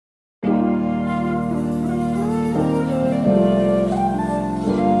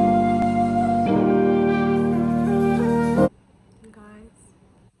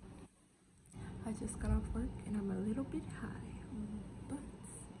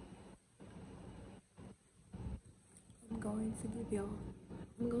I'm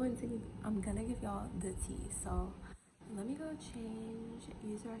gonna give y'all the tea. So let me go change,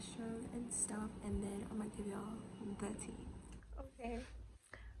 use the restroom and stuff, and then I'm gonna give y'all the tea. Okay.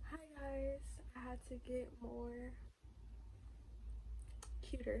 Hi guys. I had to get more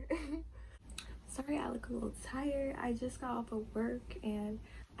cuter. Sorry I look a little tired. I just got off of work and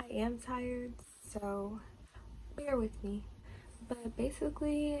I am tired, so bear with me. But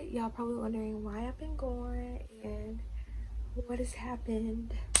basically, y'all probably wondering why I've been gone and what has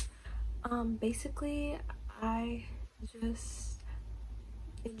happened. Basically, I just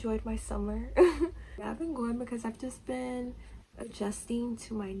enjoyed my summer. I've been going because I've just been adjusting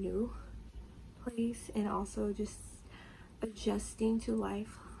to my new place and also just adjusting to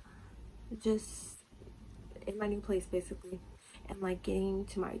life just in my new place basically, and like getting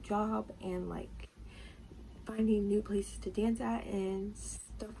to my job and like finding new places to dance at and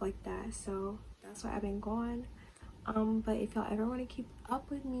stuff like that. So that's why I've been gone. But if y'all ever want to keep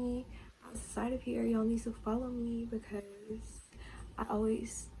up with me outside of here, y'all need to follow me because I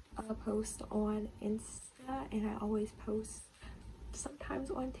always post on Insta and I always post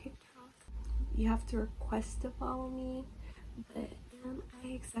sometimes on TikTok. You have to request to follow me, but I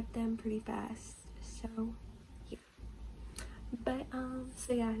accept them pretty fast. So yeah. But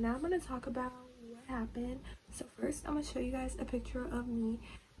so yeah, now I'm gonna talk about what happened. So first I'm gonna show you guys a picture of me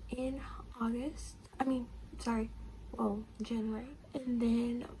in August. January. And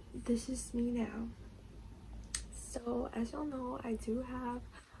then this is me now. So as y'all know, I do have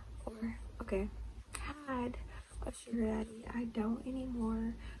had a sugar daddy. I don't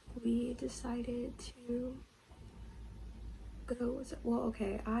anymore. We decided to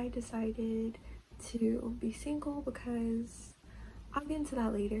I decided to be single because I'll get into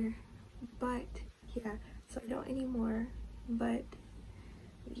that later. But yeah, so I don't anymore. But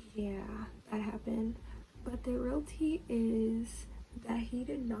yeah, that happened. But the real tea is that he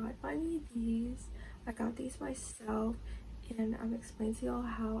did not buy me these. I got these myself, and I'm explaining to y'all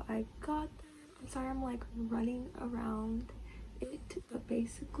how I got them. I'm sorry I'm like running around it, but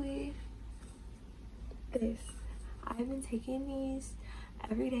basically this. I've been taking these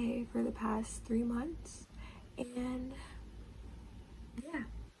every day for the past 3 months, and yeah,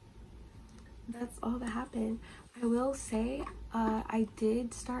 that's all that happened. I will say I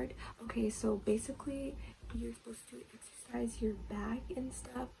did start. Okay, so basically you're supposed to exercise your back and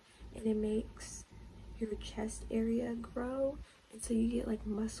stuff, and it makes your chest area grow, and so you get like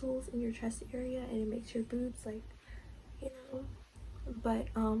muscles in your chest area, and it makes your boobs like, you know. But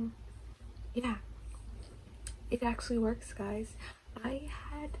yeah, it actually works, guys. I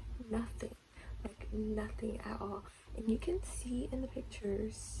had nothing, like nothing at all, and you can see in the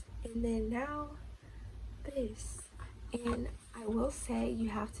pictures. And then now this. And I will say you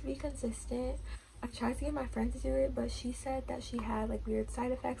have to be consistent. I tried to get my friend to do it, but she said that she had like weird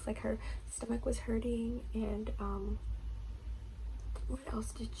side effects, like her stomach was hurting, and what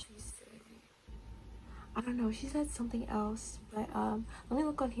else did she say? I don't know, she said something else, but let me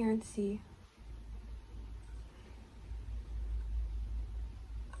look on here and see.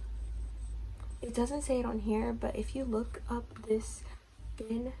 It doesn't say it on here, but if you look up this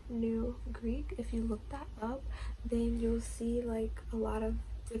new Greek, if you look that up, then you'll see like a lot of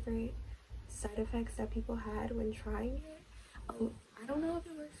different side effects that people had when trying it. I don't know if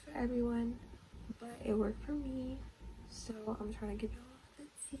it works for everyone, but it worked for me, so I'm trying to give y'all the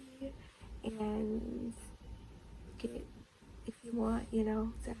tea and get, if you want, you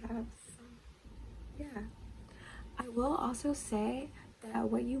know, to have some. Yeah, I will also say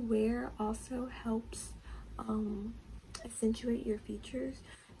that what you wear also helps accentuate your features.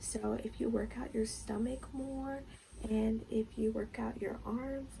 So if you work out your stomach more, and if you work out your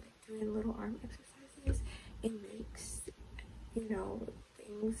arms, like doing little arm exercises, it makes, you know,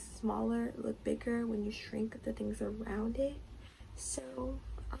 things smaller look bigger when you shrink the things around it. So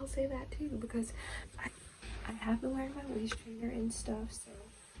I'll say that too, because I have been wearing my waist trainer and stuff, so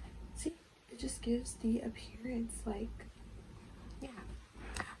see, it just gives the appearance like, yeah.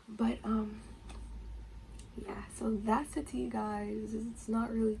 But yeah, so that's the tea, guys. It's not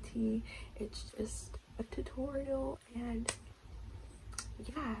really tea, it's just a tutorial. And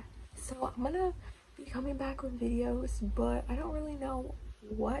yeah, so I'm gonna be coming back with videos, but I don't really know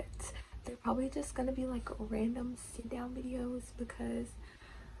what. They're probably just gonna be like random sit down videos because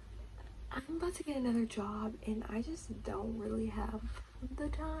I'm about to get another job and I just don't really have the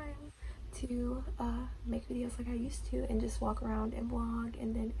time to make videos like I used to and just walk around and vlog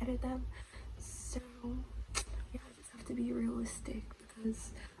and then edit them. So yeah, I just have to be realistic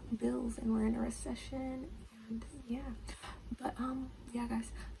because bills, and we're in a recession, and yeah. But yeah,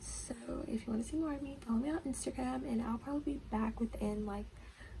 guys, so if you want to see more of me, follow me on Instagram, and I'll probably be back within like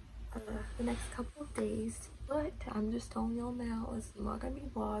the next couple of days. But I'm just telling y'all now, it's not gonna be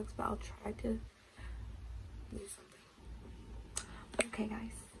vlogs, but I'll try to do something. Okay,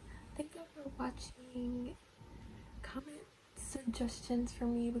 guys, thank you for watching. Comment suggestions for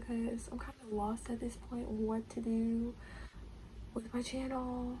me because I'm kind of lost at this point what to do with my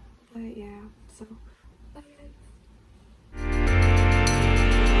channel. But yeah, so bye guys.